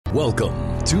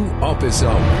Welcome to Office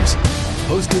Hours,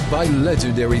 hosted by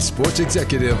legendary sports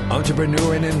executive,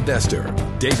 entrepreneur, and investor,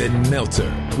 David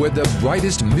Meltzer, where the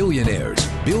brightest millionaires,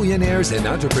 billionaires, and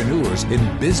entrepreneurs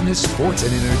in business, sports,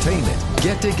 and entertainment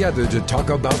get together to talk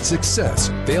about success,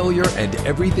 failure, and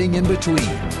everything in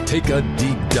between. Take a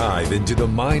deep dive into the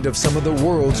mind of some of the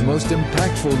world's most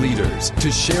impactful leaders to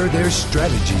share their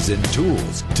strategies and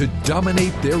tools to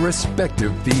dominate their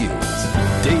respective fields.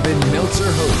 David Meltzer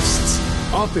hosts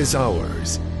Office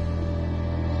Hours.